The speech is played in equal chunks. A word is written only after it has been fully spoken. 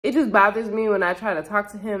It just bothers me when I try to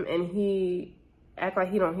talk to him and he act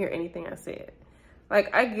like he don't hear anything I said.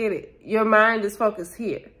 Like, I get it. Your mind is focused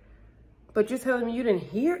here. But you're telling me you didn't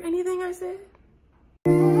hear anything I said?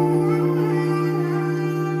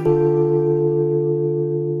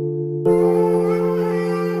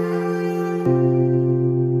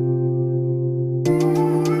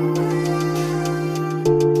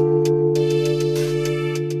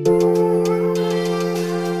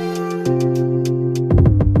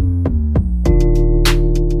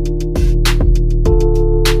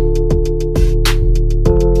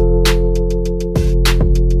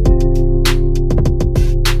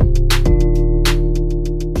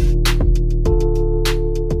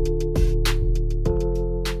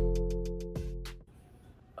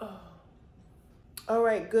 All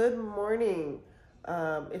right, good morning,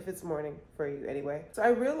 if it's morning for you anyway. So I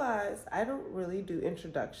realized I don't really do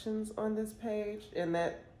introductions on this page, and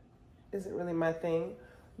that isn't really my thing.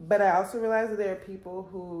 But I also realized that there are people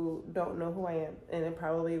who don't know who I am, and it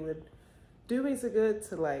probably would do me so good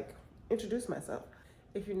to like introduce myself.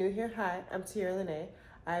 If you're new here, hi, I'm Tiara Lene.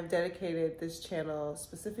 I've dedicated this channel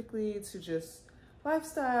specifically to just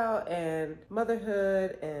lifestyle and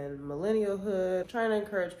motherhood and millennialhood, trying to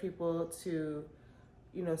encourage people to,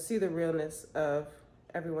 you know, see the realness of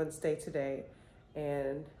everyone's day to day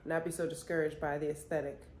and not be so discouraged by the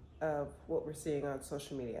aesthetic of what we're seeing on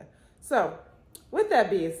social media. So with that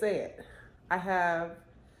being said, I have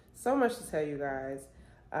so much to tell you guys.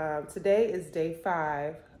 Today is day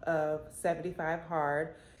 5 of 75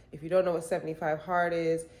 Hard. If you don't know what 75 Hard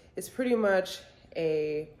is, it's pretty much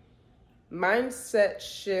a mindset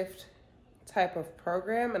shift type of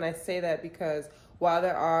program. And I say that because while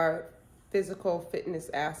there are physical fitness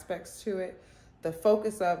aspects to it, the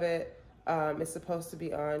focus of it is supposed to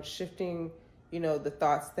be on shifting, you know, the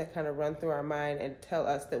thoughts that kind of run through our mind and tell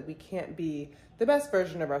us that we can't be the best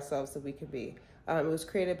version of ourselves that we can be. It was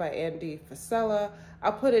created by Andy Frisella.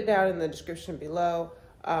 I'll put it down in the description below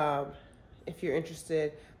if you're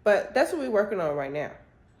interested. But that's what we're working on right now.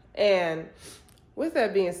 And with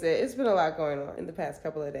that being said, it's been a lot going on in the past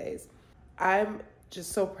couple of days. I'm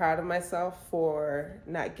just so proud of myself for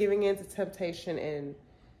not giving in to temptation and,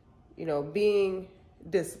 you know, being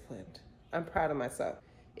disciplined. I'm proud of myself.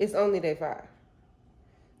 It's only day 5.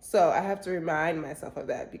 So I have to remind myself of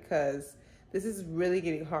that because this is really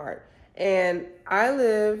getting hard. And I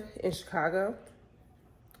live in Chicago,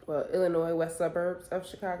 well, Illinois, west suburbs of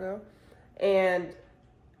Chicago, and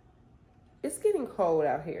it's getting cold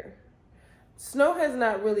out here. Snow has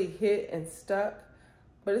not really hit and stuck,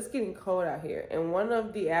 but it's getting cold out here. And one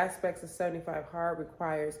of the aspects of 75 Hard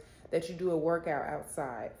requires that you do a workout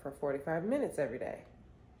outside for 45 minutes every day.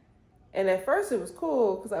 And at first it was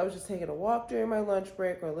cool because I was just taking a walk during my lunch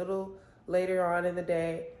break or a little later on in the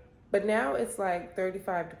day. But now it's like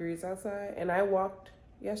 35 degrees outside, and I walked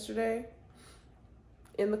yesterday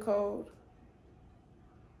in the cold,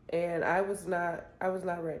 and I was not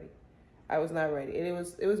ready. I was not ready, and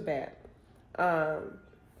it was bad.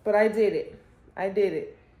 But I did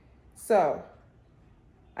it. So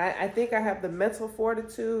I think I have the mental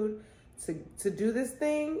fortitude to do this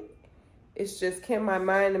thing. It's just, can my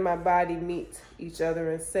mind and my body meet each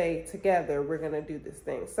other and say together, we're gonna do this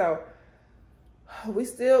thing. So we're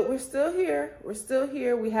still here. We're still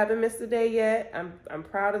here. We haven't missed a day yet. I'm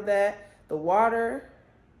proud of that. The water,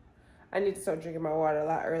 I need to start drinking my water a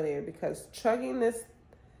lot earlier because chugging this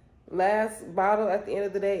last bottle at the end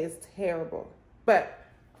of the day is terrible. But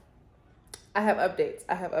I have updates.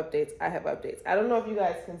 I have updates. I don't know if you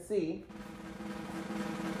guys can see.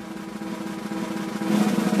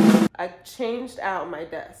 I changed out my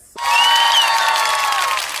desk.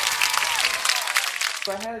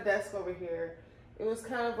 So I had a desk over here. It was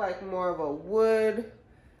kind of like more of a wood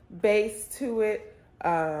base to it.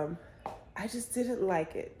 I just didn't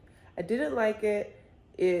like it. I didn't like it.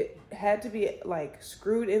 It had to be like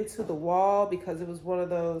screwed into the wall because it was one of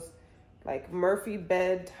those like Murphy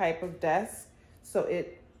bed type of desks. So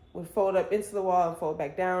it would fold up into the wall and fold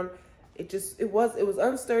back down. It was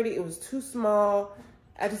unsturdy. It was too small.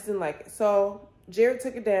 I just didn't like it. So Jared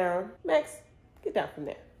took it down. Max, get down from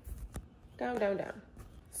there. Down.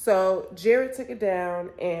 So Jared took it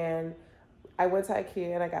down, and I went to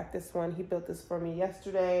IKEA and I got this one. He built this for me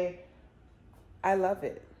yesterday. I love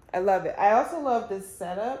it. I also love this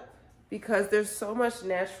setup because there's so much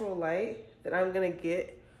natural light that I'm gonna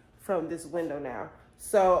get from this window now.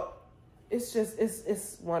 So it's just,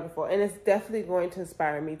 it's wonderful. And it's definitely going to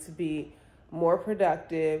inspire me to be more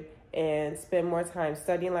productive and spend more time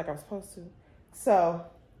studying like I'm supposed to. So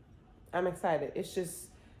I'm excited. It's just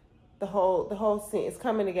the whole scene is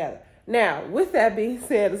coming together. Now, with that being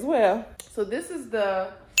said as well, so this is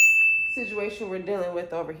the situation we're dealing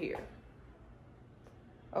with over here.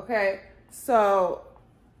 Okay, so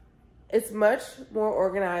it's much more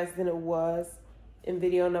organized than it was in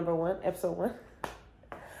video number 1, episode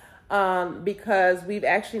 1. Because we've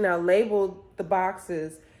actually now labeled the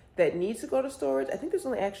boxes that need to go to storage. I think there's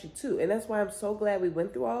only actually 2. And that's why I'm so glad we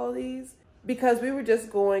went through all of these, because we were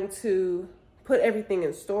just going to put everything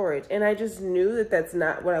in storage. And I just knew that that's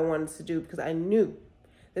not what I wanted to do, because I knew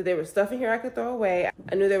that there was stuff in here I could throw away.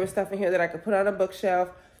 I knew there was stuff in here that I could put on a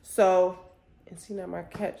bookshelf. So, and see, now my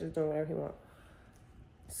cat just doing whatever he wants.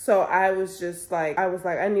 So I was like,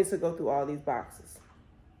 I need to go through all these boxes.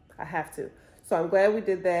 I have to. So I'm glad we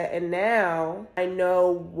did that. And now I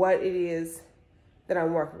know what it is that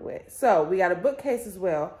I'm working with. So we got a bookcase as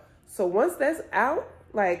well. So once that's out,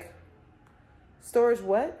 like, storage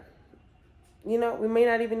what? You know, we may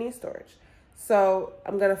not even need storage. So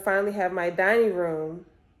I'm going to finally have my dining room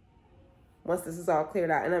once this is all cleared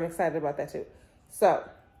out. And I'm excited about that too. So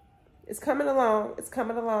it's coming along. It's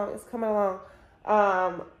coming along. It's coming along.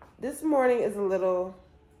 This morning is a little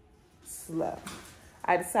slow.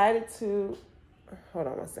 I decided to, hold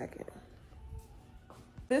on one second.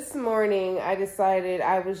 This morning I decided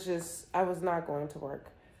I was not going to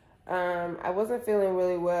work. I wasn't feeling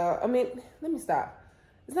really well. I mean, let me stop.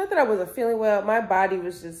 It's not that I wasn't feeling well. My body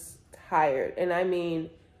was just tired. And I mean,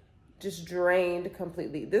 just drained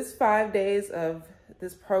completely. This 5 days of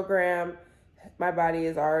this program, my body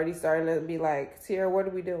is already starting to be like, Tiara, what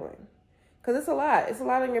are we doing? Because it's a lot. It's a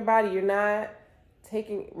lot on your body. You're not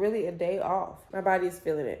taking really a day off. My body is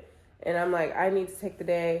feeling it. And I'm like, I need to take the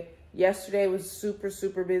day. Yesterday was super,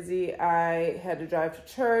 super busy. I had to drive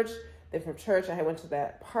to church. Then from church, I went to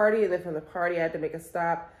that party. And then from the party, I had to make a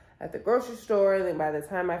stop at the grocery store. And then by the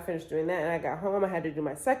time I finished doing that and I got home, I had to do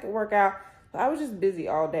my second workout. So I was just busy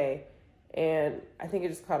all day. And I think it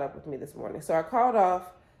just caught up with me this morning. So I called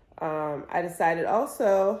off. I decided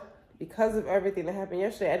also, because of everything that happened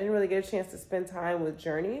yesterday, I didn't really get a chance to spend time with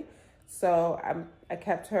Journey. So I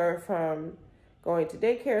kept her from going to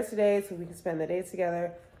daycare today so we can spend the day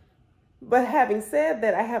together. But having said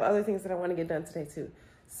that, I have other things that I want to get done today too.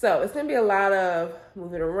 So it's going to be a lot of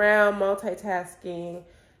moving around, multitasking,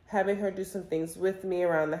 having her do some things with me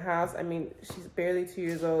around the house. I mean, she's barely 2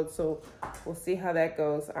 years old, so we'll see how that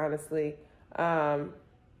goes, honestly.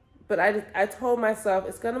 But I told myself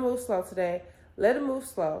it's going to move slow today. Let it move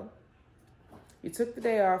slow. You took the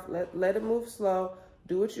day off. Let it move slow.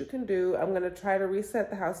 Do what you can do. I'm going to try to reset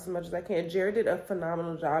the house as much as I can. Jared did a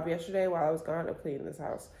phenomenal job yesterday while I was gone of cleaning this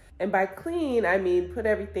house. And by clean, I mean put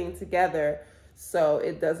everything together so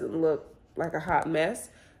it doesn't look like a hot mess.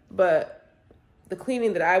 But the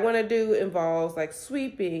cleaning that I want to do involves like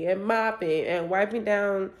sweeping and mopping and wiping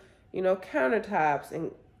down, you know, countertops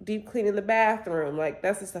and deep cleaning the bathroom. Like,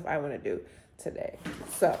 that's the stuff I want to do today.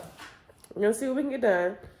 So we're going to see what we can get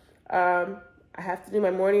done. I have to do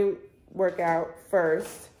my morning workout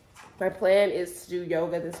first. My plan is to do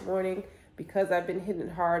yoga this morning because I've been hitting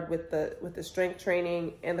hard with the strength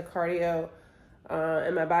training and the cardio,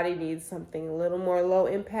 and my body needs something a little more low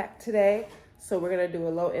impact today. So we're gonna do a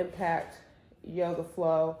low impact yoga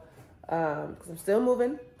flow because I'm still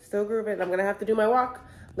moving, still grooving. I'm gonna have to do my walk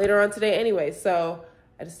later on today anyway. So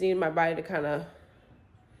I just need my body to kind of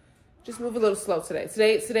just move a little slow today.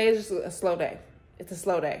 Today is just a slow day. It's a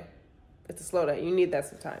slow day. It's a slow day. You need that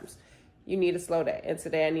sometimes. You need a slow day. And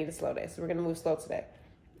today I need a slow day. So we're going to move slow today.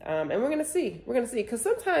 And we're going to see. We're going to see. Because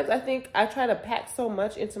sometimes I think I try to pack so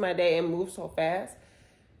much into my day and move so fast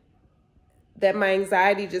that my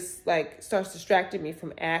anxiety just like starts distracting me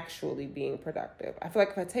from actually being productive. I feel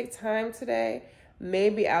like if I take time today,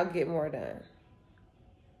 maybe I'll get more done.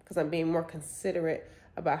 Because I'm being more considerate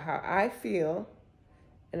about how I feel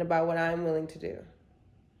and about what I'm willing to do.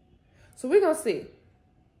 So we're going to see.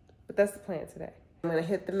 But that's the plan today. I'm going to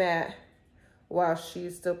hit the mat while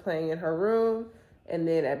she's still playing in her room. And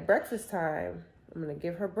then at breakfast time, I'm going to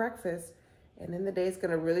give her breakfast. And then the day's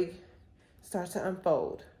going to really start to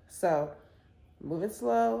unfold. So moving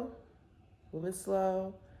slow, moving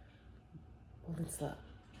slow, moving slow.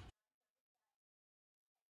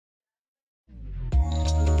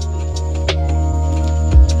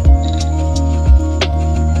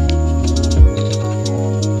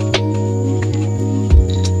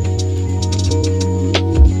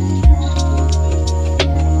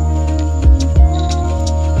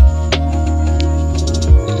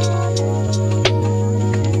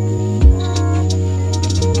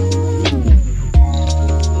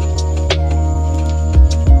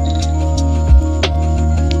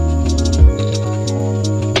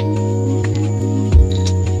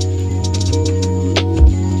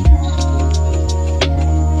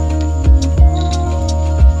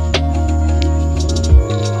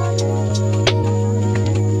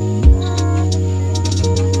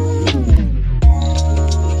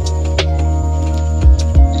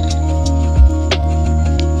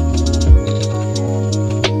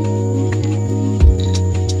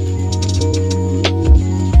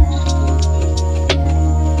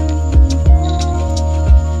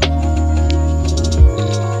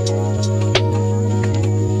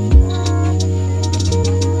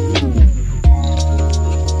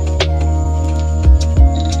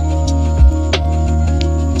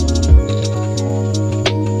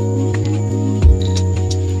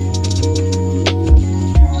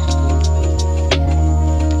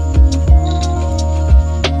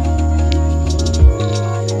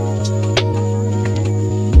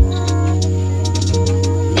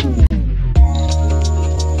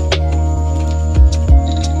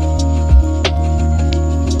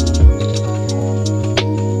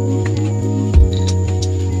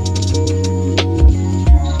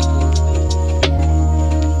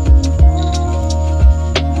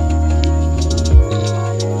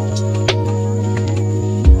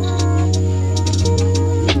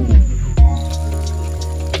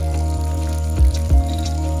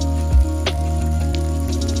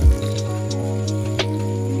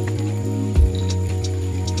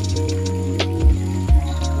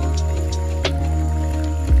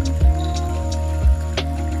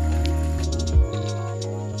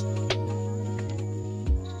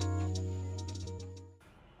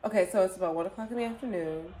 Okay, so it's about 1 o'clock in the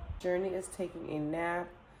afternoon. Journey is taking a nap.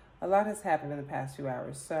 A lot has happened in the past few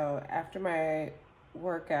hours. So after my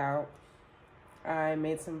workout, I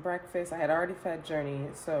made some breakfast. I had already fed Journey,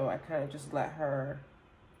 so I kind of just let her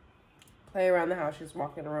play around the house. She was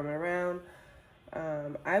walking and roaming around.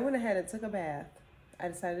 I went ahead and took a bath. I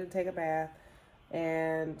decided to take a bath.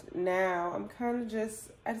 And now I'm kind of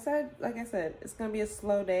just, I decided, like I said, it's going to be a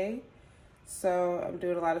slow day. So I'm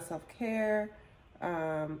doing a lot of self-care.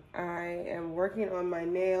 I am working on my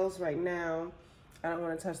nails right now. I don't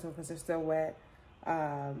want to touch them because they're still wet.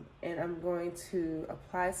 And I'm going to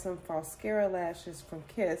apply some Falscara lashes from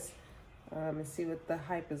Kiss and see what the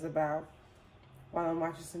hype is about while I'm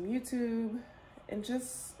watching some YouTube and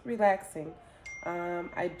just relaxing.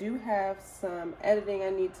 I do have some editing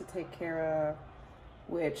I need to take care of,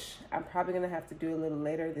 which I'm probably going to have to do a little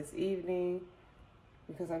later this evening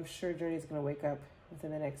because I'm sure Journey's going to wake up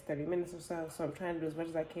within the next 30 minutes or so. So I'm trying to do as much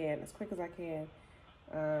as I can, as quick as I can.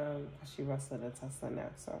 She rustling and tussling now,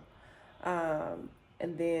 so.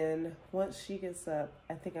 And then once she gets up,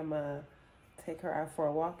 I think I'm going to take her out for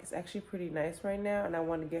a walk. It's actually pretty nice right now, and I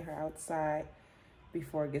want to get her outside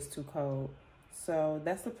before it gets too cold. So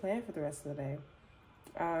that's the plan for the rest of the day.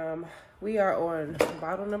 We are on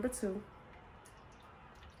bottle number 2.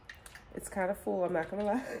 It's kind of full, I'm not going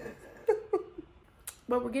to lie.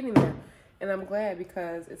 But we're getting there. And I'm glad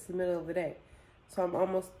because it's the middle of the day. So I'm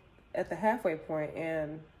almost at the halfway point,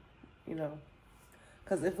 and, you know,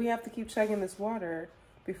 because if we have to keep chugging this water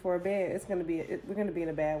before bed, it's going to be, we're going to be in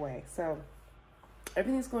a bad way. So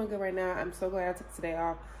everything's going good right now. I'm so glad I took today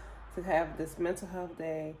off to have this mental health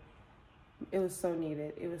day. It was so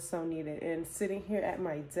needed. It was so needed. And sitting here at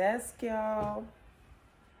my desk, y'all.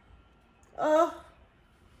 Oh,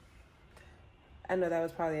 I know that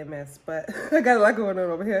was probably a mess, but I got a lot going on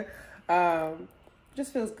over here.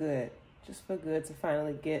 Just feels good. Just feel good to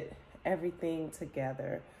finally get everything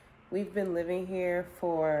together. We've been living here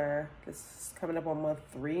for, this is coming up on month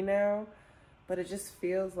 3 now, but it just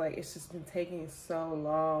feels like it's just been taking so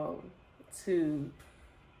long to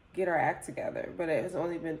get our act together, but it has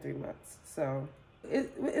only been 3 months. So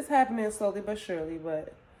it's happening slowly but surely,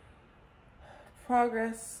 but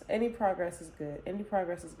progress, any progress is good. Any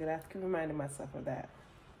progress is good. I have to keep reminding myself of that.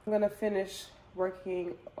 I'm gonna finish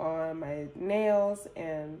working on my nails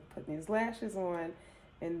and putting these lashes on,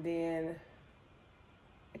 and then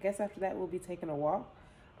I guess after that we'll be taking a walk.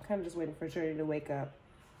 I'm kind of just waiting for Journey to wake up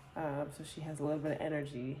so she has a little bit of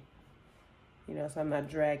energy, you know, so I'm not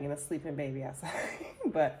dragging a sleeping baby outside.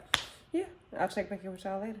 But yeah, I'll check back in with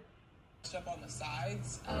y'all later. Up on the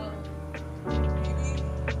sides, maybe.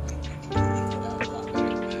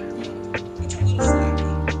 It's a little slacky.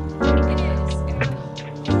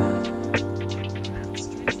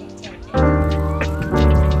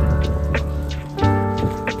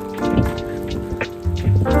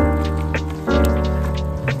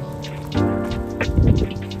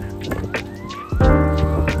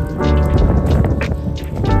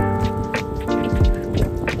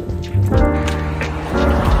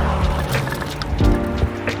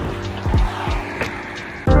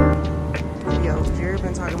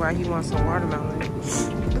 He wants some watermelon.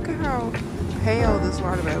 Look at how pale this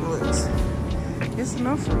watermelon looks. It's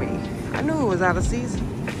enough for me. I knew it was out of season.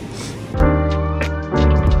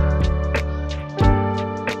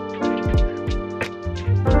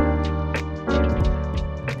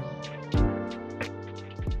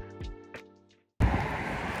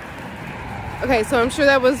 Okay, so I'm sure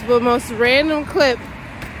that was the most random clip.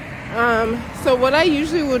 So what I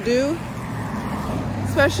usually will do,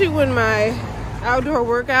 especially when my outdoor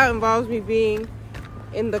workout involves me being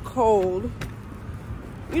in the cold.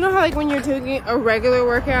 You know how like when you're taking a regular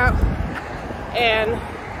workout and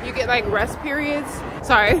you get like rest periods?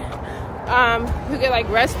 Sorry. You get like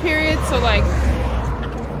rest periods. So like,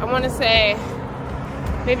 I want to say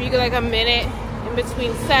maybe you get like a minute in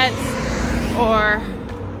between sets or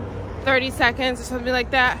 30 seconds or something like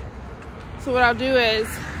that. So what I'll do is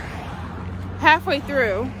halfway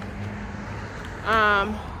through,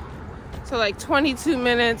 so like 22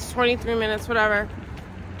 minutes, 23 minutes, whatever,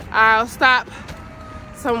 I'll stop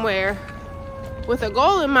somewhere with a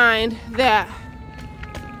goal in mind that,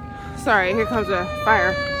 sorry, here comes a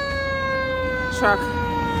fire truck.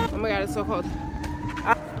 Oh my God, it's so cold.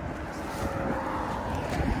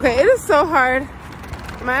 Okay, it is so hard.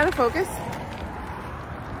 Am I out of focus?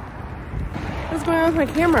 What's going on with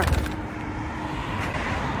my camera?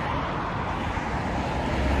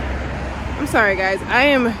 I'm sorry guys, I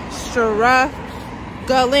am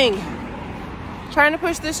struggling trying to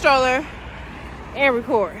push this stroller and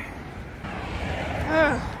record.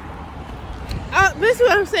 Basically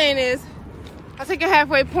what I'm saying is I'll take a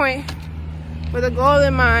halfway point with a goal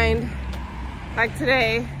in mind, like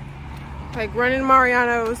today, like running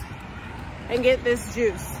Mariano's and get this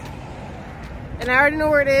juice. And I already know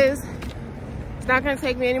where it is. It's not gonna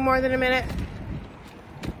take me any more than a minute.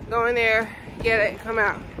 Go in there, get it, come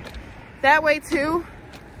out. That way too,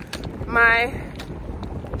 my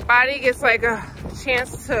body gets like a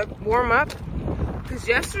chance to warm up. Cause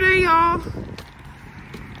yesterday, y'all,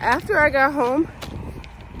 after I got home,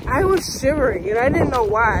 I was shivering and I didn't know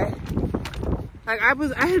why. Like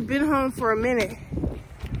I had been home for a minute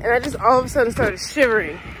and I just all of a sudden started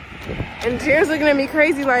shivering. And Jared's looking at me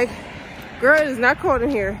crazy like, girl, it is not cold in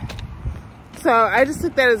here. So I just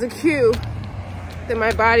took that as a cue that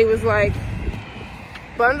my body was like,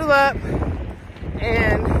 bundle up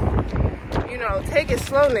and, you know, take it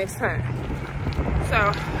slow next time. So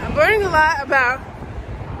I'm learning a lot about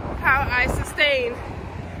how I sustain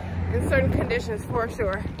in certain conditions for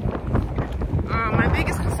sure. My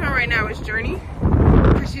biggest concern right now is Journey,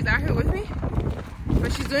 because she's out here with me,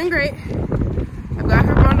 but she's doing great. I've got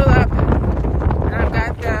her bundled up and I've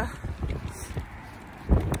got the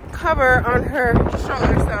cover on her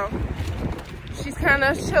shoulder, so she's kind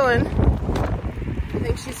of chilling. I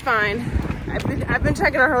think she's fine. I've been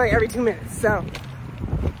checking on her like every 2 minutes, so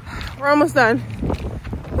we're almost done.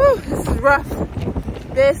 Whew, this is rough.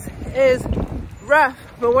 This is rough.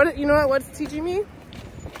 But what, you know what it's teaching me?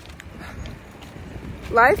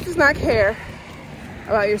 Life does not care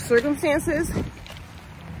about your circumstances,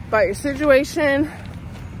 about your situation,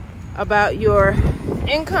 about your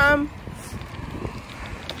income.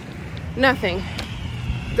 Nothing.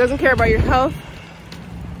 It doesn't care about your health.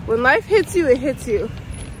 When life hits you, it hits you.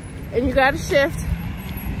 And you gotta shift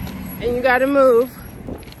and you gotta move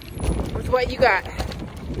with what you got.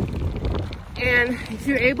 And if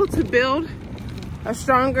you're able to build a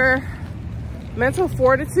stronger mental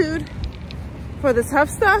fortitude for the tough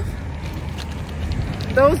stuff,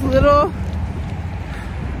 those little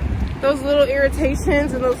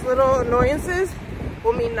irritations and those little annoyances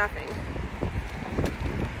will mean nothing.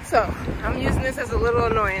 So I'm using this as a little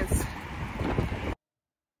annoyance.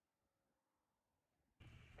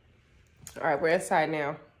 All right, we're inside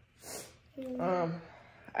now.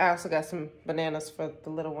 I also got some bananas for the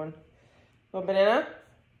little one. Well, banana?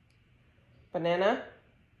 Banana?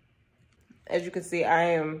 As you can see,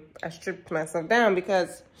 I stripped myself down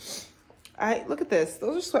because look at this.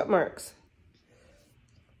 Those are sweat marks.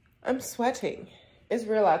 I'm sweating. It's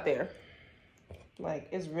real out there. Like,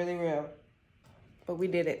 it's really real. But we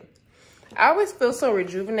did it. I always feel so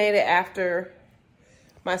rejuvenated after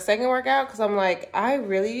my second workout because I'm like, I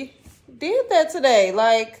really did that today.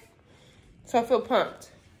 Like, so I feel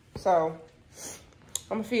pumped. So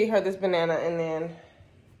I'm gonna feed her this banana and then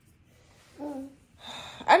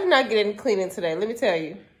I did not get any cleaning today, let me tell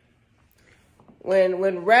you.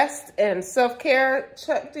 When rest and self-care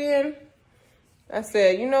checked in, I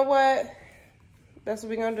said, you know what? That's what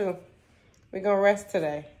we're gonna do. We're gonna rest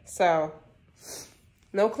today. So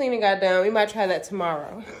no cleaning got done. We might try that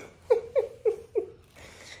tomorrow.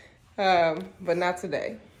 But not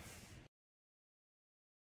today.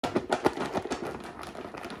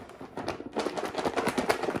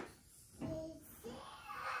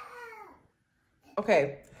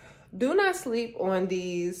 Okay, do not sleep on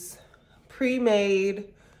these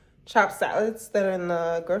pre-made chopped salads that are in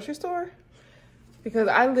the grocery store, because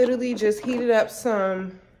I literally just heated up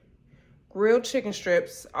some grilled chicken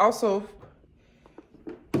strips, also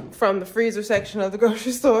from the freezer section of the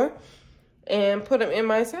grocery store, and put them in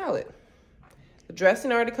my salad. The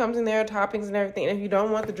dressing already comes in there, toppings and everything. And if you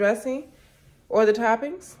don't want the dressing or the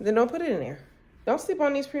toppings, then don't put it in there. Don't sleep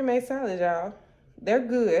on these pre-made salads, y'all. They're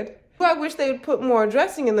good. I wish they would put more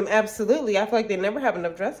dressing in them, absolutely. I feel like they never have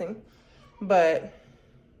enough dressing. But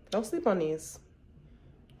don't sleep on these.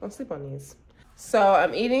 Don't sleep on these. So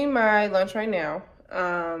I'm eating my lunch right now.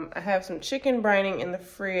 I have some chicken brining in the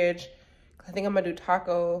fridge. I think I'm gonna do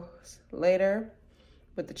tacos later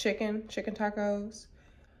with the chicken tacos.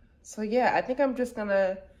 So yeah, I think I'm just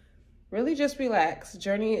gonna really just relax.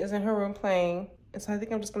 Journey is in her room playing. And so I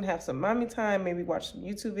think I'm just gonna have some mommy time, maybe watch some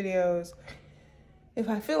YouTube videos. If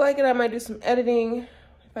I feel like it, I might do some editing.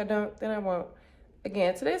 If I don't, then I won't.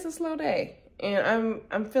 Again, today's a slow day. And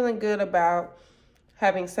I'm feeling good about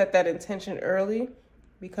having set that intention early,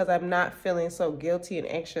 because I'm not feeling so guilty and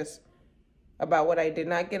anxious about what I did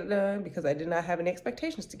not get done, because I did not have any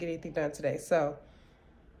expectations to get anything done today. So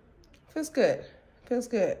feels good. Feels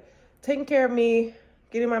good. Taking care of me,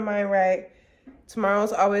 getting my mind right.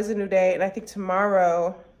 Tomorrow's always a new day. And I think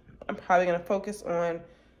tomorrow I'm probably going to focus on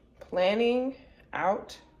planning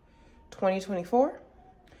out 2024.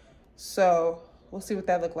 So we'll see what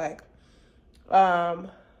that look like.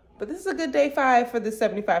 But this is a good day 5 for the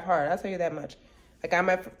 75 hard. I'll tell you that much. I got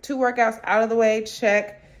my 2 workouts out of the way.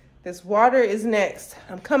 Check. This water is next.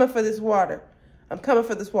 I'm coming for this water. I'm coming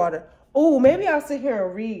for this water. Oh, maybe I'll sit here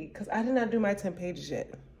and read because I did not do my 10 pages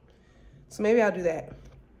yet. So maybe I'll do that.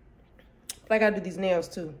 But I gotta do these nails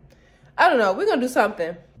too. I don't know. We're gonna do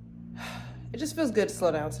something. It just feels good to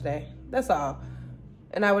slow down today. That's all.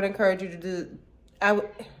 And I would encourage you to do. I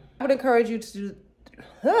would encourage you to do.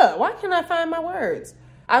 Why can't I find my words?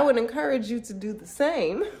 I would encourage you to do the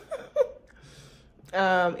same.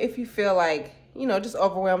 If you feel like, you know, just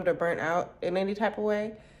overwhelmed or burnt out in any type of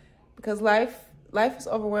way, because life is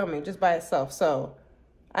overwhelming just by itself. So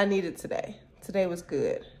I needed today. Today was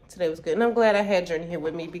good. Today was good. And I'm glad I had Journey here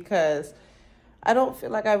with me because I don't feel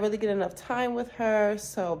like I really get enough time with her.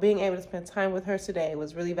 So being able to spend time with her today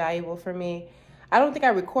was really valuable for me. I don't think I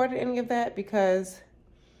recorded any of that because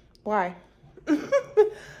why?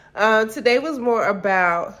 Today was more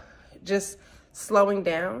about just slowing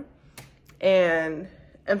down and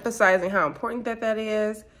emphasizing how important that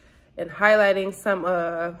is and highlighting some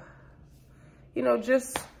of, you know,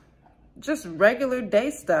 just regular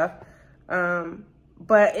day stuff.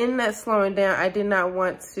 But in that slowing down, I did not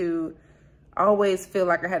want to always feel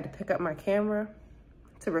like I had to pick up my camera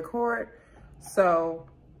to record. So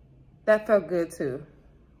that felt good too,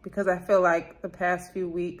 because I feel like the past few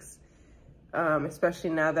weeks, especially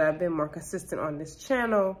now that I've been more consistent on this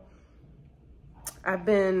channel, I've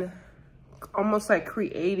been almost like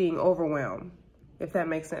creating overwhelm, if that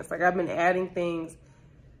makes sense. Like I've been adding things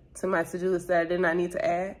to my to-do list that I did not need to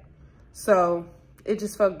add. So it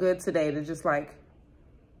just felt good today to just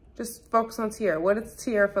focus on Tiara. What does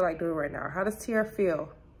Tiara feel like doing right now? How does Tiara feel?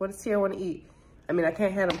 What does Tiara want to eat? I mean, I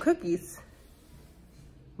can't have them cookies,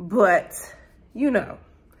 but you know.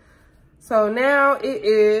 So now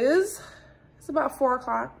it's about 4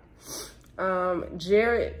 o'clock.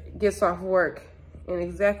 Jared gets off work in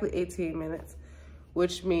exactly 18 minutes,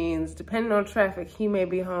 which means depending on traffic, he may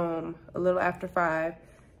be home a little after 5.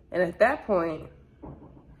 And at that point,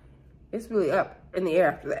 it's really up in the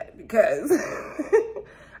air after that because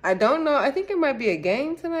I don't know. I think it might be a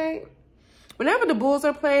game tonight. Whenever the Bulls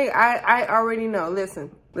are playing, I already know.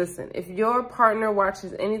 Listen, if your partner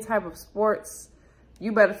watches any type of sports,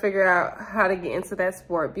 you better figure out how to get into that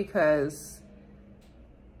sport, because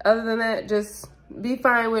other than that, just be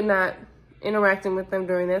fine with not interacting with them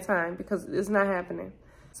during that time, because it's not happening.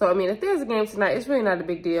 So, I mean, if there's a game tonight, it's really not a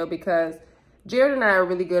big deal because Jared and I are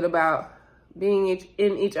really good about being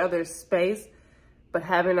in each other's space, but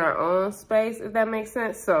having our own space, if that makes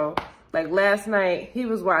sense. So, like last night, he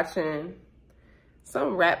was watching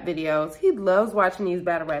some rap videos. He loves watching these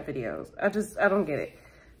battle rap videos. I don't get it.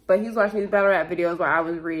 But he's watching these battle rap videos while I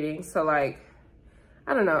was reading. So, like,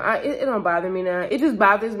 I don't know. It don't bother me now. It just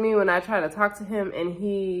bothers me when I try to talk to him and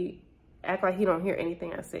he act like he don't hear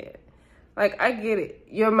anything I said. Like, I get it.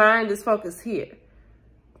 Your mind is focused here.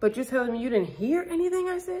 But you're telling me you didn't hear anything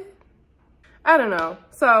I said? I don't know.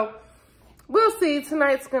 So, we'll see.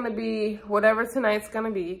 Tonight's going to be whatever tonight's going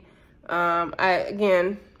to be.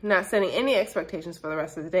 Again, not setting any expectations for the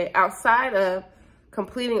rest of the day outside of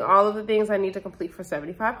completing all of the things I need to complete for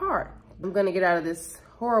 75 hard. I'm going to get out of this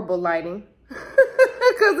horrible lighting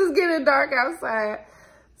because it's getting dark outside.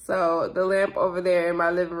 So the lamp over there in my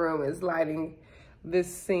living room is lighting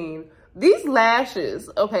this scene. These lashes,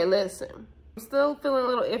 okay, listen. I'm still feeling a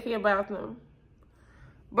little iffy about them.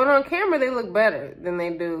 But on camera, they look better than they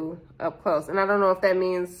do up close. And I don't know if that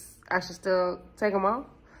means I should still take them off.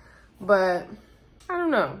 But I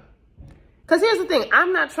don't know. Because here's the thing.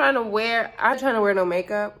 I'm trying to wear no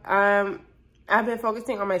makeup. I've been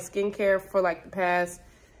focusing on my skincare for like the past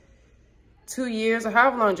 2 years or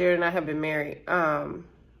however long Jared and I have been married.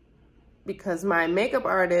 Because my makeup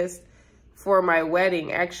artist for my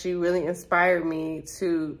wedding actually really inspired me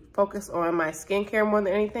to focus on my skincare more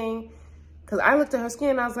than anything. Because I looked at her skin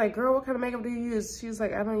and I was like, girl, what kind of makeup do you use? She was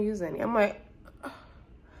like, I don't use any. I'm like,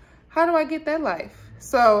 how do I get that life?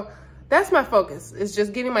 So that's my focus. It's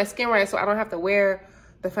just getting my skin right so I don't have to wear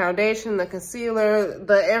the foundation, the concealer,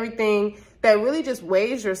 the everything that really just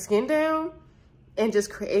weighs your skin down and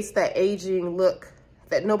just creates that aging look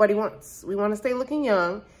that nobody wants. We want to stay looking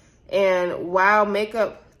young. And while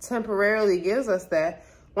makeup temporarily gives us that,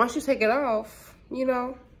 once you take it off, you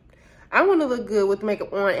know, I want to look good with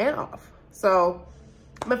makeup on and off. So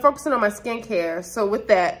I've been focusing on my skincare. So with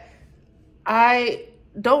that, I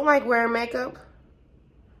don't like wearing makeup,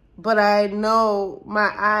 but I know my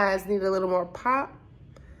eyes need a little more pop.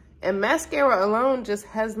 And mascara alone just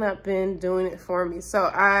has not been doing it for me. So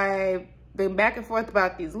I've been back and forth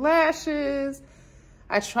about these lashes.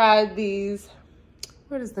 I tried these,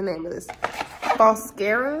 what is the name of this?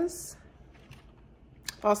 Falscaras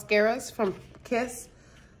from Kiss.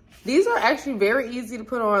 These are actually very easy to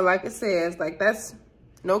put on, like it says. Like, that's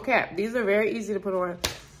no cap. These are very easy to put on.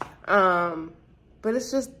 But it's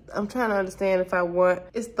just, I'm trying to understand if I want,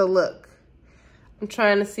 it's the look. I'm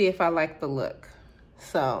trying to see if I like the look.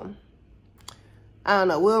 So, I don't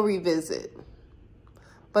know, we'll revisit.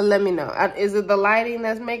 But let me know. Is it the lighting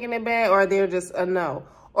that's making it bad, or they're just a no?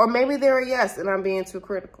 Or maybe they're a yes and I'm being too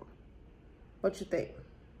critical. What you think?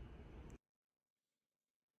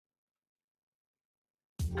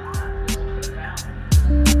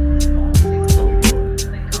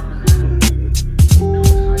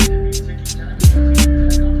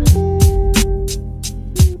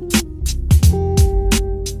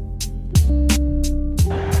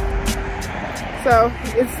 So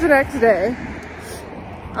it's the next day.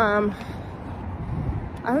 I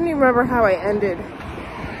don't even remember how I ended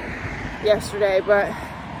yesterday, but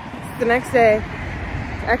it's the next day.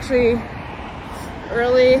 Actually,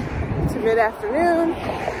 early to mid-afternoon.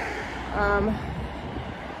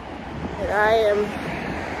 And I am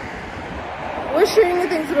wishing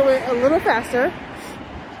things would have went a little faster.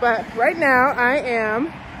 But right now I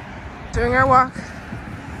am doing our walk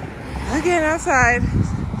again outside.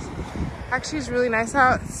 Actually, it's really nice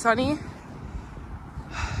out. It's sunny.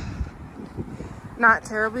 Not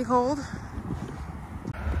terribly cold.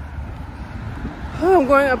 Oh, I'm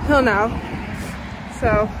going uphill now.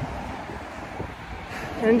 So,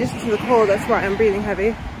 in addition to the cold, that's why I'm breathing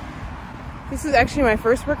heavy. This is actually my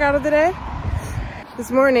first workout of the day.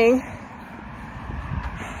 This morning,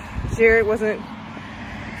 Jared wasn't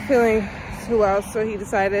feeling too well, so he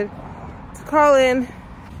decided to call in.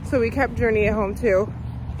 So we kept Journey at home too.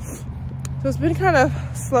 So it's been kind of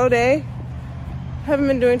a slow day. Haven't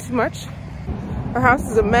been doing too much. Our house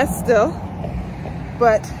is a mess still,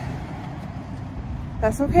 but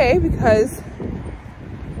that's okay because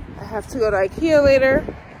I have to go to IKEA later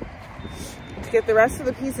to get the rest of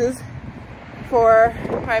the pieces for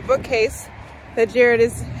my bookcase that Jared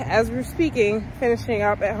is, as we're speaking, finishing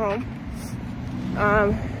up at home.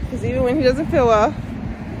 Because even when he doesn't feel well,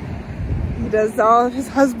 he does all of his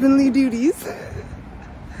husbandly duties,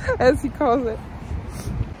 as he calls it.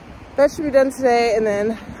 That should be done today, and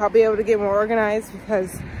then I'll be able to get more organized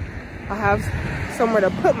because I'll have somewhere to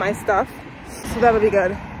put my stuff. So that'll be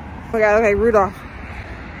good. Oh my God, okay, Rudolph.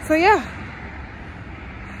 So yeah,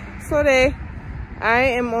 slow day. I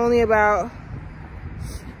am only about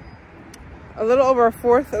a little over a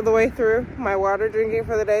fourth of the way through my water drinking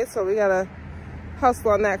for the day, so we gotta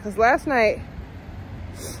hustle on that. Because last night,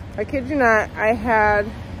 I kid you not, I had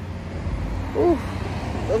a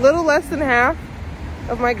little less than half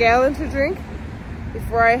of my gallon to drink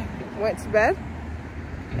before I went to bed,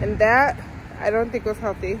 and that I don't think was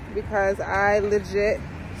healthy because I legit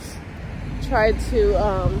tried to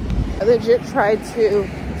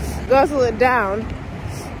guzzle it down,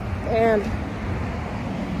 and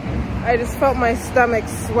I just felt my stomach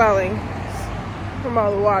swelling from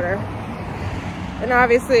all the water. And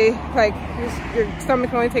obviously, like, your stomach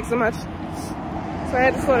can only take so much, so I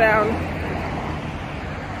had to slow down.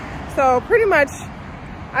 So pretty much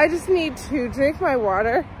I just need to drink my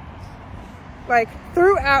water like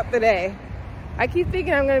throughout the day. I keep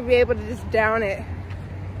thinking I'm gonna be able to just down it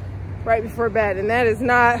right before bed, and that is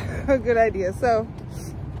not a good idea. So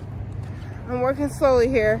I'm working slowly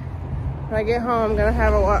here. When I get home, I'm gonna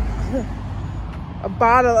have a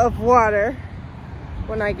bottle of water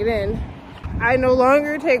when I get in. I no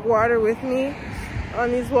longer take water with me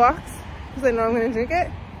on these walks because I know I'm gonna drink it.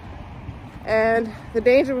 And the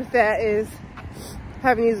danger with that is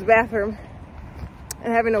having to use the bathroom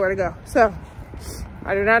and having nowhere to go. So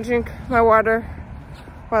I do not drink my water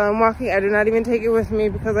while I'm walking. I do not even take it with me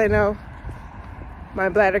because I know my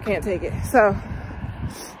bladder can't take it. So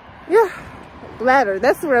yeah, bladder,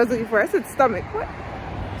 that's the word I was looking for. I said stomach, what?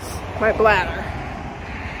 My bladder.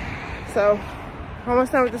 So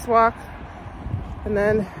almost done with this walk, and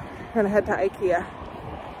then I'm gonna head to IKEA.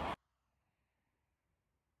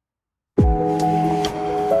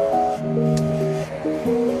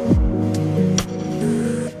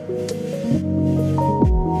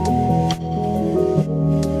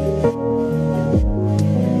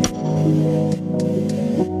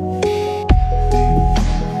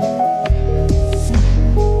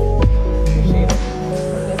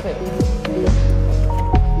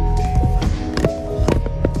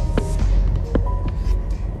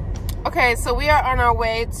 Okay, so we are on our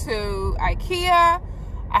way to IKEA.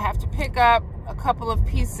 I have to pick up a couple of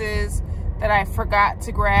pieces that I forgot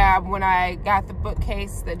to grab when I got the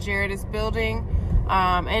bookcase that Jared is building.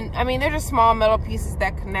 And I mean, they're just small metal pieces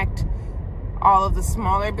that connect all of the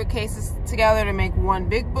smaller bookcases together to make one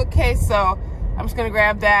big bookcase. So I'm just gonna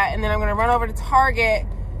grab that, and then I'm gonna run over to Target,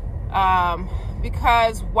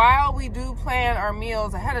 because while we do plan our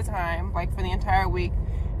meals ahead of time, like for the entire week,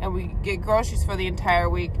 and we get groceries for the entire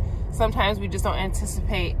week, sometimes we just don't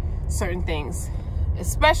anticipate certain things,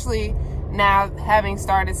 especially now having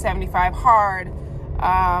started 75 hard.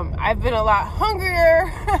 I've been a lot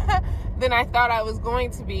hungrier than I thought I was going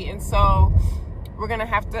to be, and so we're gonna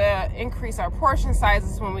have to increase our portion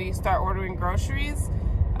sizes when we start ordering groceries,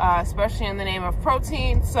 especially in the name of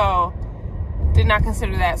protein. So did not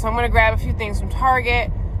consider that. So I'm gonna grab a few things from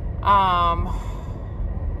Target. I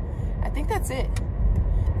think that's it.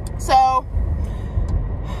 So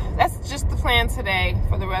that's just the plan today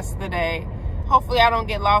for the rest of the day. Hopefully I don't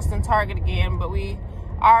get lost in Target again, but we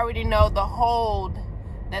already know the hold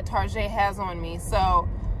that Target has on me. So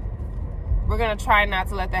we're gonna try not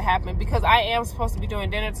to let that happen, because I am supposed to be doing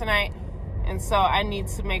dinner tonight, and so I need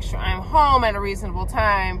to make sure I'm home at a reasonable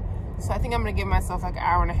time. So I think I'm gonna give myself like an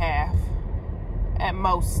hour and a half at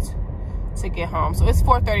most to get home. So it's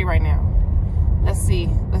 4:30 right now. Let's see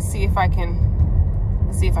if I can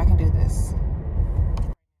do this.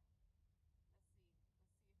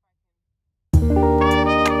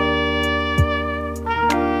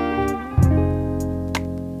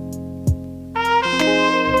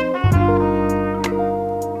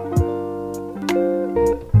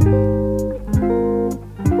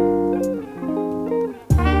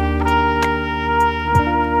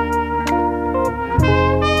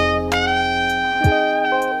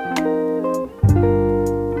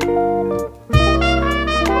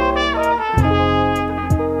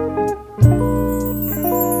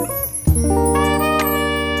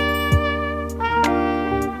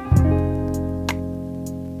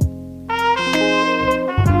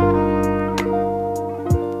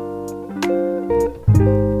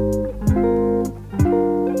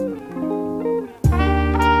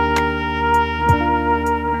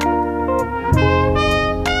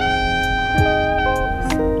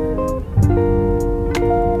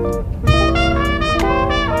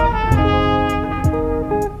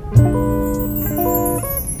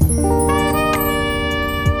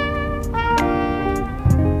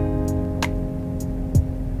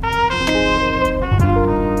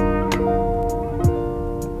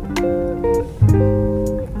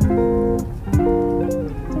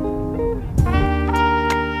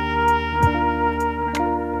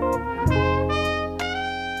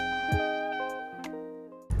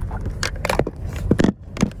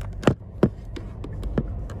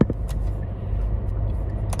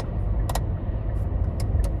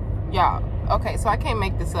 Y'all, okay, so I can't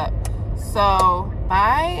make this up. So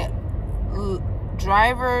my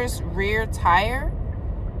driver's rear tire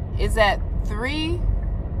is at 3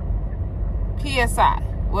 PSI,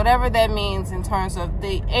 whatever that means in terms of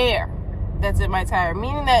the air that's in my tire,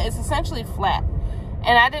 meaning that it's essentially flat.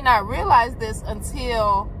 And I did not realize this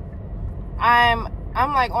until I'm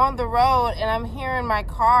like on the road and I'm hearing my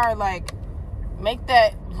car like make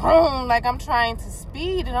that vroom, like I'm trying to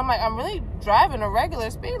speed, and I'm like, I'm really driving a regular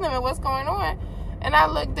speed limit, what's going on? And I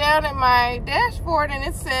looked down at my dashboard and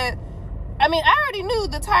it said, I mean, I already knew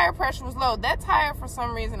the tire pressure was low. That tire, for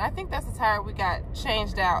some reason, I think that's the tire we got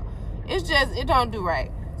changed out, it's just, it don't do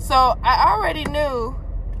right. So I already knew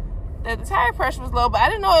that the tire pressure was low, but I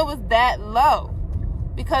didn't know it was that low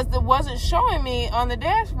because it wasn't showing me on the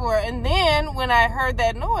dashboard. And then when I heard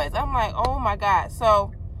that noise, I'm like, oh my God.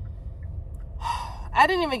 So I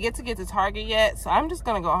didn't even get to Target yet, so I'm just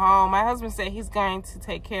gonna go home. My husband said he's going to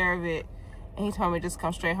take care of it, and he told me just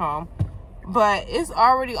come straight home. But it's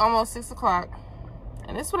already almost 6 o'clock,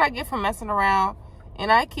 and this is what I get for messing around in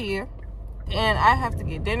IKEA, and I have to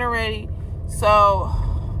get dinner ready. So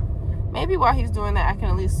maybe while he's doing that, I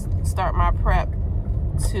can at least start my prep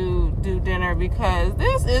to do dinner, because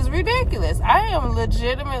this is ridiculous. I am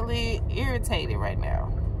legitimately irritated right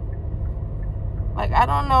now. Like, I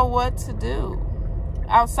don't know what to do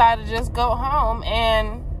outside of just go home.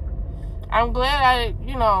 And I'm glad I,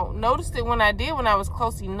 noticed it when I did, when I was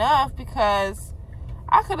close enough, because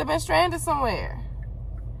I could have been stranded somewhere.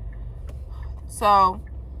 So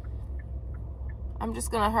I'm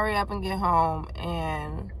just gonna hurry up and get home,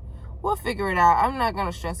 and we'll figure it out. I'm not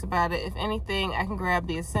gonna stress about it. If anything, I can grab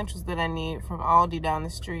the essentials that I need from Aldi down the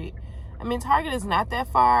street. I mean, Target is not that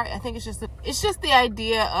far. I think it's just the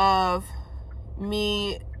idea of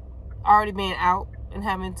me already being out and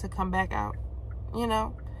having to come back out,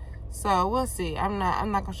 So we'll see. I'm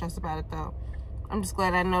not gonna stress about it though. I'm just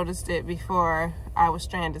glad I noticed it before I was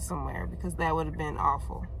stranded somewhere, because that would have been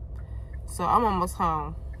awful. So I'm almost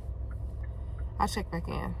home. I'll check back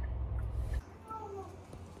in.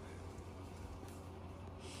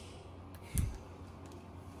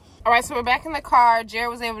 All right, so we're back in the car.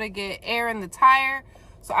 Jared was able to get air in the tire.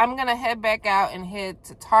 So I'm going to head back out and head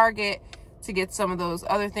to Target to get some of those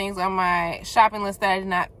other things on my shopping list that I did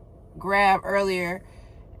not grab earlier.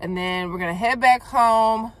 And then we're going to head back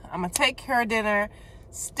home. I'm going to take care of dinner.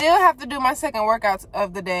 Still have to do my second workout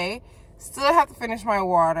of the day. Still have to finish my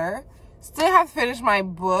water. Still have to finish my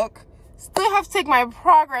book. Still have to take my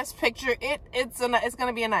progress picture. It's going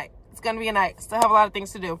to be a night. It's going to be a night. Still have a lot of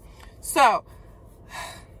things to do. So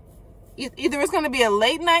either it's going to be a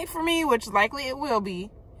late night for me, which likely it will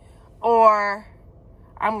be, or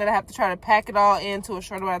I'm going to have to try to pack it all into a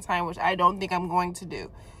short amount of time, which I don't think I'm going to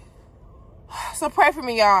do. So pray for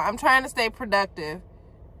me, y'all. I'm trying to stay productive,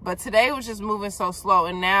 but today was just moving so slow,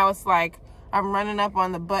 and now it's like I'm running up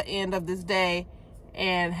on the butt end of this day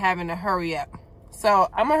and having to hurry up. So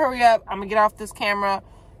I'm going to hurry up. I'm going to get off this camera,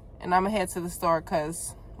 and I'm going to head to the store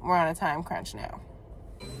because we're on a time crunch now.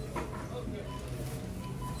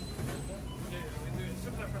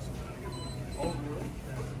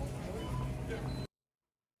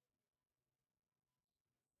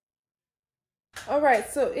 All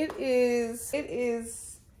right, so it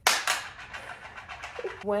is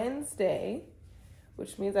Wednesday,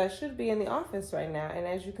 which means I should be in the office right now. And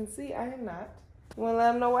as you can see, I am not. You want to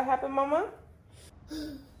let them know what happened, Mama?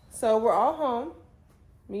 So we're all home,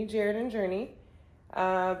 me, Jared, and Journey,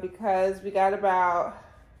 because we got about,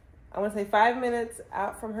 I want to say 5 minutes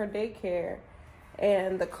out from her daycare,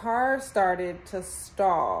 and the car started to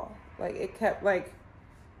stall. Like, it kept, like,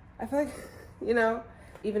 I feel like, you know,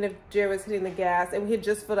 even if Jared was hitting the gas, and we had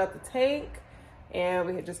just filled up the tank, and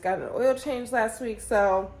we had just gotten an oil change last week,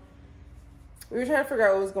 so we were trying to figure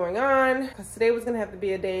out what was going on, because today was going to have to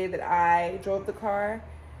be a day that I drove the car,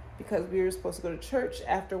 because we were supposed to go to church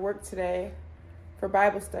after work today for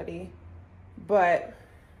Bible study, but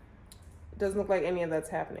it doesn't look like any of that's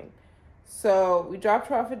happening. So we dropped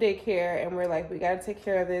her off at daycare, and we're like, we got to take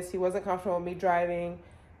care of this. He wasn't comfortable with me driving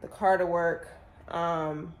the car to work,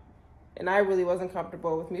 and I really wasn't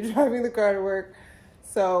comfortable with me driving the car to work.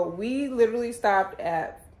 So we literally stopped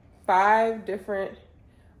at 5 different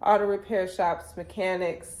auto repair shops,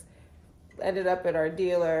 mechanics, ended up at our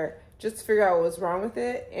dealer just to figure out what was wrong with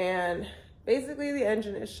it. And basically the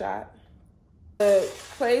engine is shot. The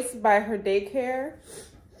place by her daycare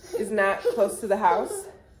is not close to the house.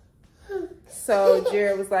 So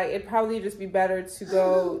Jared was like, it'd probably just be better to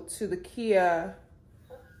go to the IKEA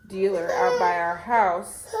dealer out by our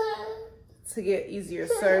house to get easier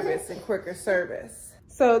service and quicker service.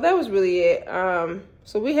 So that was really it.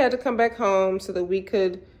 So we had to come back home so that we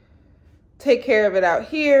could take care of it out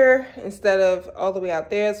here instead of all the way out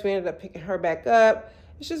there. So we ended up picking her back up.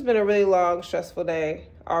 It's just been a really long, stressful day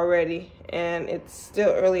already, and it's still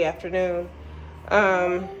early afternoon.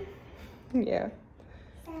 Yeah.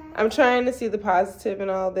 I'm trying to see the positive in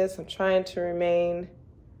all this. I'm trying to remain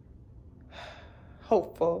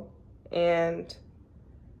hopeful and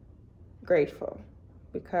grateful,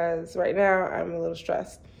 because right now I'm a little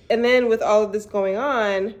stressed. And then with all of this going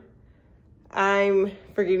on, I'm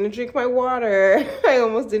forgetting to drink my water. I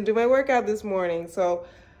almost didn't do my workout this morning. So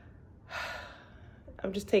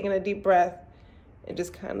I'm just taking a deep breath and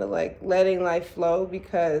just kind of like letting life flow,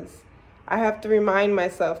 because I have to remind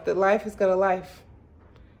myself that life is gonna life.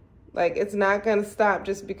 Like, it's not gonna stop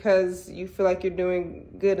just because you feel like you're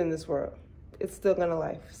doing good in this world. It's still gonna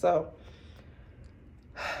life. So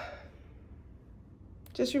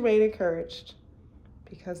just remain encouraged,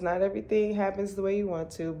 because not everything happens the way you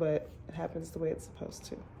want to, but it happens the way it's supposed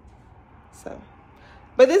to. So,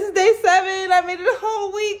 but this is day 7. I made it a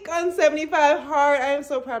whole week on 75 hard. I am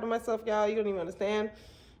so proud of myself, y'all. You don't even understand.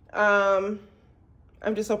 I'm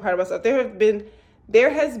just so proud of myself. There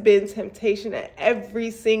has been temptation at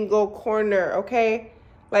every single corner, okay?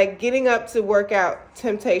 Like getting up to work out,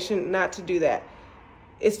 temptation not to do that.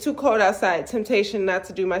 It's too cold outside, temptation not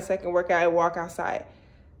to do my second workout and walk outside.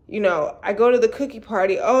 You know, I go to the cookie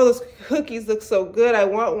party. Oh, those cookies look so good. I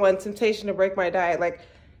want one. Temptation to break my diet. Like,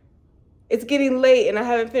 it's getting late and I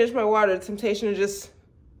haven't finished my water. Temptation to just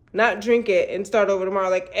not drink it and start over tomorrow.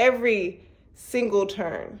 Like, every single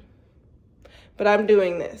turn. But I'm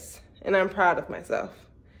doing this, and I'm proud of myself.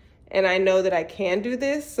 And I know that I can do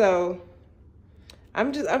this, so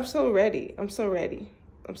I'm so ready. I'm so ready.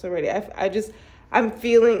 I'm so ready. I'm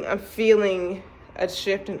feeling a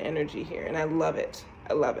shift in energy here, and I love it.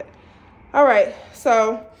 I love it. All right,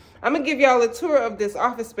 so I'm gonna give y'all a tour of this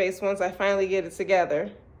office space once I finally get it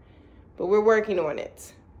together, but we're working on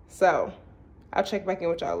it. So I'll check back in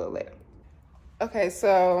with y'all a little later. Okay,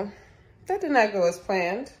 so that did not go as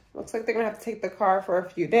planned. Looks like they're gonna have to take the car for a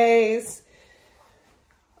few days.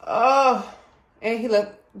 Oh, and he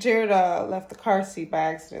left Jared left the car seat by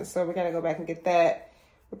accident, so we gotta go back and get that.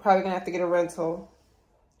 We're probably gonna have to get a rental.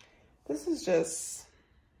 This is just,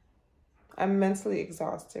 I'm mentally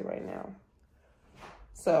exhausted right now.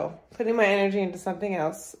 So putting my energy into something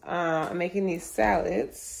else. I'm making these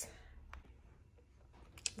salads.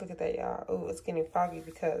 Look at that, y'all. Oh, it's getting foggy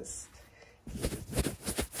because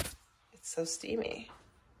it's so steamy.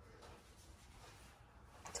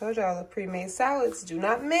 I told y'all the pre-made salads do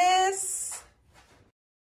not miss.